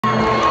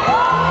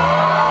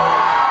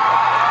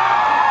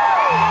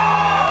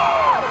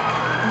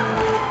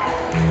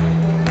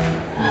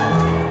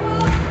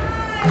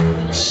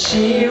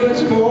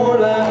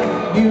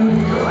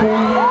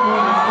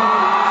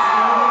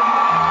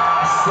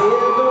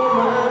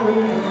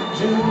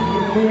do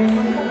you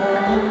mean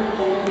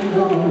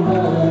no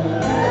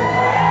more?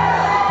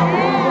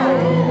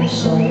 I'm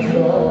so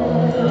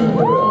flawed.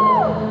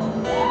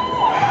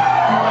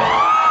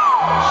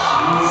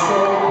 She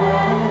said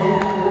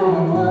no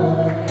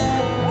more.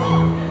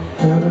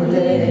 Her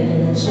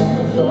legs on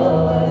the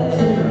floor.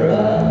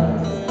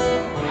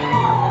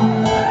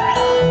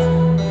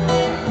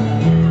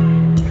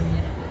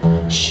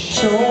 She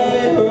told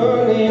me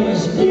her name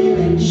was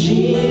Billie.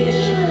 She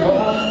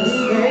walked the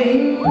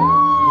same.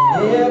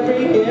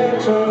 Every hair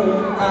turned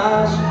her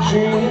eyes to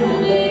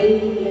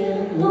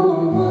dream. No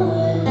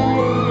one.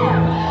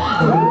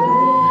 Her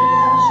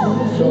legs on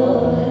the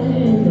floor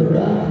in the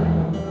rock.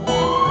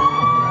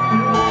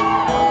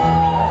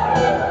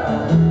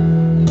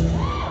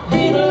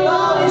 People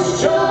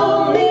always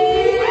told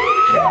me,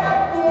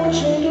 careful what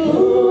you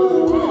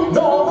do.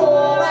 No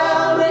one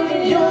out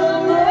making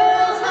young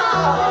girls'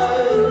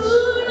 eyes.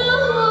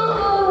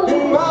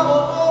 And Mama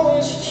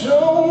always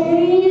told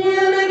me,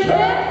 be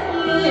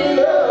careful in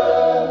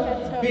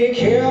love. Be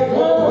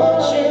careful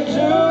what you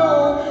do.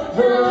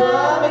 The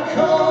lie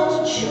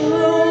becomes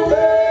true.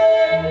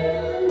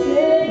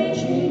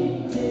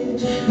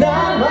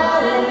 Not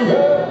my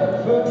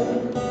lover.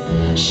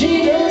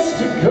 She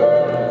just a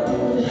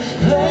girl.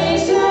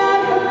 Plays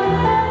like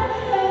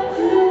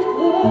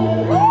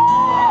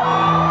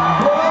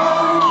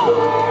one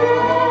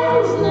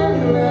cares not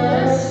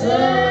my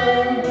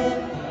son.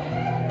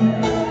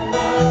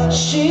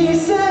 She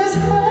says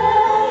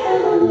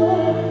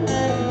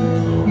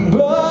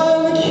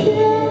but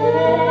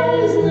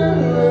cares not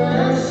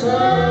my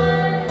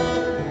son.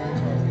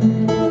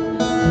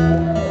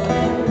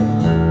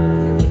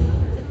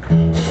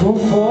 For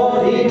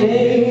 40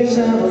 days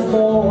out of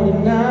 40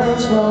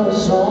 nights, what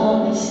was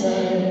on the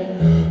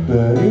side?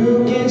 But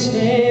who can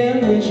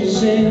stand when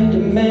she's in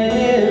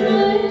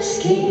demand?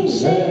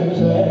 Schemes and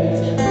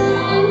plans.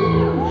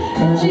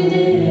 And she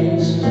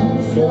danced on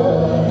the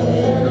floor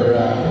and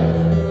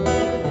right.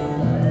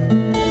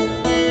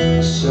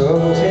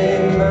 So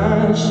take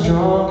my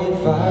strong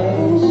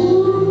advice.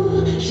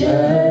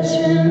 Just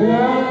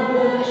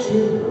remember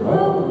to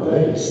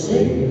always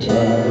take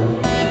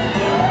time.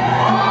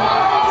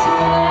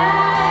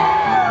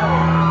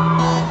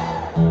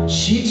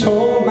 She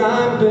told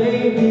my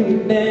baby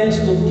we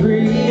danced till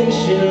 3 and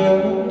she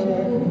looked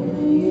at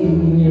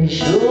me. And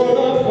sure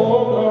enough,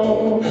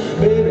 oh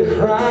no, baby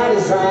cried,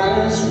 his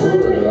eyes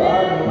were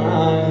like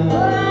mine.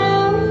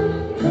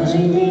 'Cause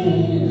he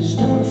danced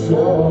on the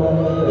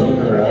floor and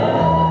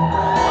cried.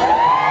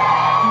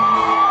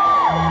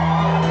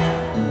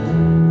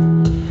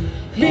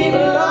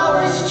 People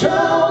always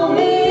told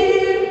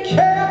me,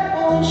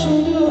 careful what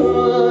you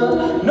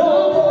do.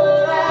 No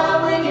one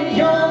out making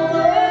young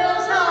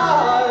girls'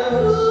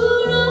 eyes.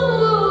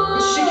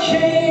 She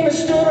came and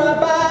stood right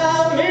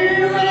by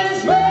me with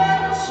a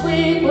smell of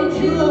sweet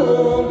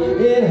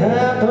perfume. It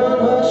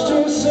happened much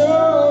too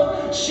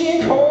soon.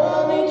 She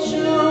called me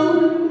to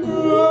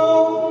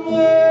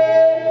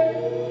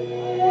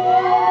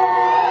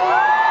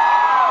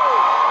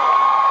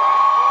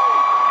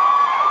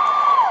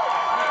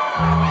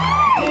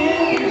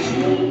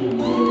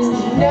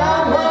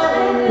not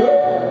my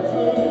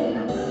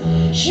lover.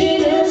 She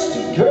just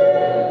a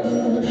girl.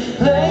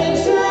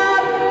 Legs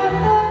out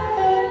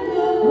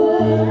the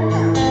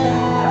world.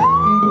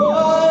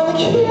 But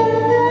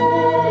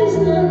cares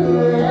not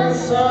my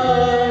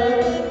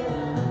son.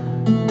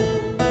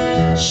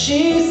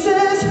 She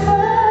says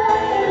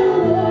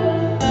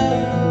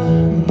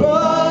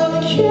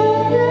but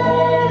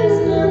cares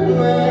not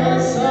my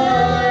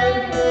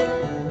son.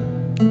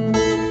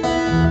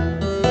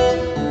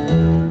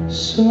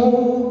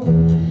 So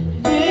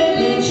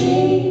Billie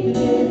Jean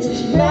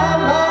is not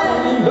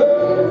my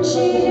love.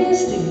 She is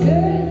the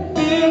girl.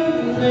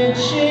 Billie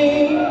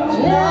Jean is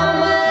not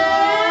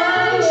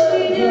my love.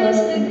 She is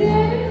the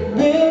girl.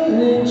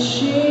 Billie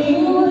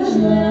Jean was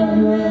not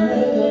my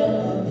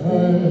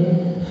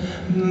lover.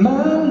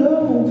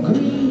 Milo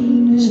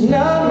Green is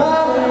not